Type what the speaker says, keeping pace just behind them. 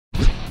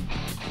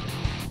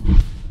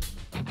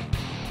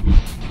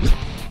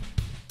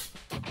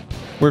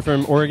We're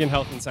from Oregon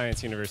Health and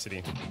Science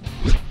University.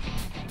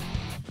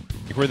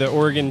 We're the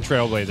Oregon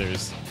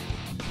Trailblazers.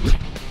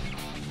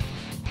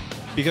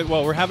 Because,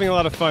 well, we're having a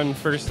lot of fun,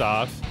 first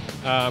off.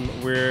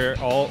 We're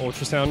all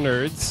ultrasound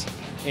nerds,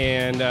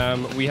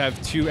 and we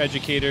have two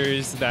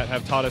educators that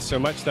have taught us so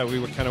much that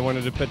we kind of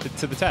wanted to put it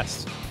to the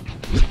test.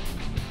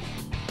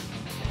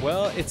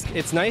 Well,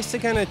 it's nice to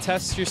kind of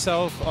test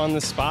yourself on the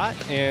spot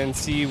and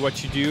see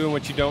what you do and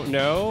what you don't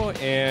know.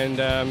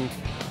 And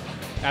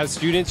as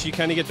students, you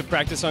kind of get to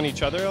practice on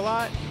each other a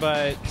lot,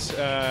 but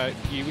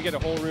we get a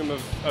whole room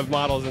of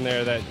models in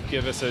there that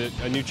give us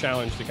a new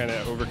challenge to kind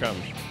of overcome.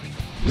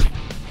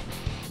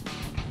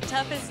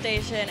 Toughest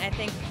station, I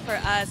think, for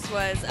us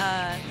was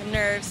the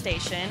nerve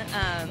station.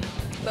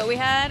 But we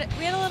had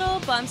a little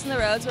bumps in the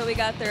roads, but we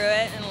got through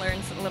it and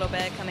learned a little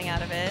bit coming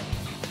out of it.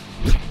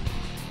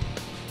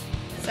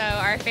 So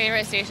our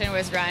favorite station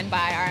was run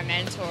by our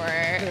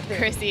mentor,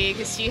 Chrissy,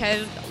 because she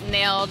has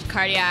nailed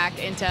cardiac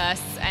into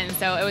us, and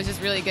so it was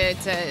just really good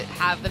to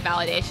have the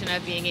validation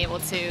of being able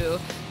to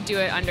do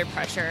it under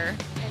pressure.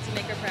 And to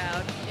make her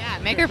proud. Yeah,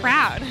 make her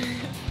proud.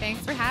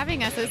 Thanks for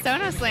having us at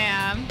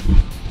SonoSlam.